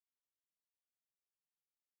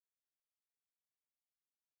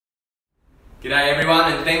G'day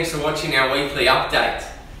everyone, and thanks for watching our weekly update.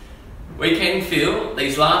 We can feel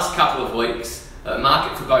these last couple of weeks that the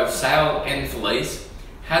market for both sale and for lease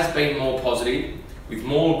has been more positive, with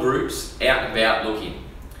more groups out and about looking.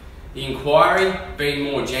 The inquiry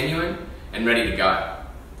being more genuine and ready to go.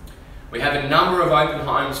 We have a number of open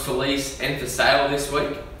homes for lease and for sale this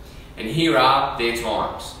week, and here are their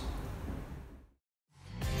times.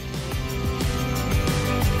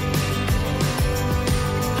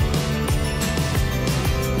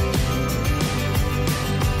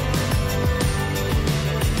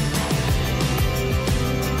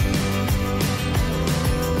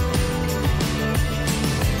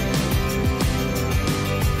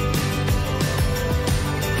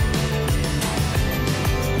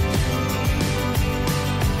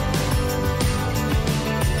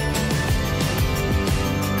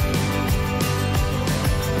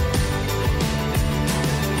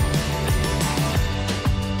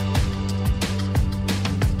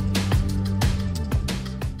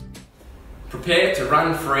 Prepare to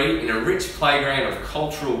run free in a rich playground of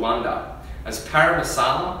cultural wonder as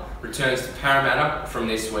Parramatta returns to Parramatta from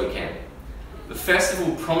this weekend. The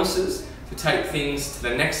festival promises to take things to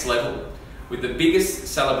the next level with the biggest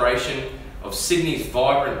celebration of Sydney's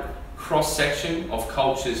vibrant cross-section of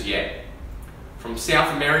cultures yet. From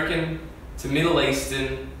South American to Middle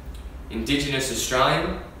Eastern, Indigenous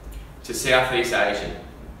Australian to Southeast Asian,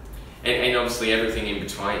 and obviously everything in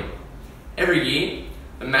between. Every year,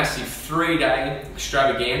 the massive 3-day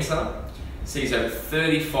extravaganza sees over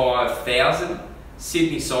 35,000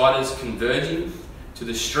 Sydney-siders converging to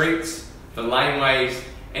the streets, the laneways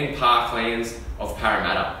and parklands of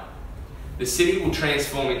Parramatta. The city will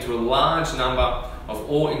transform into a large number of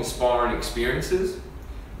awe-inspiring experiences,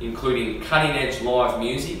 including cutting-edge live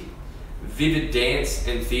music, vivid dance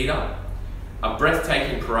and theatre, a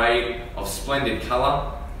breathtaking parade of splendid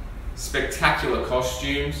colour, spectacular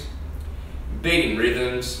costumes, beating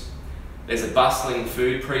rhythms, there's a bustling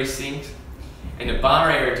food precinct, and a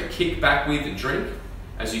bar area to kick back with a drink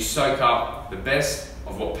as you soak up the best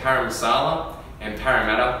of what Parramatta and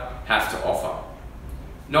Parramatta have to offer.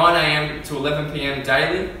 9 AM to 11 PM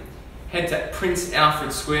daily, head to Prince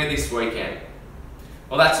Alfred Square this weekend.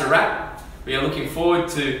 Well, that's a wrap. We are looking forward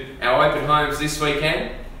to our open homes this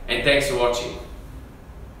weekend, and thanks for watching.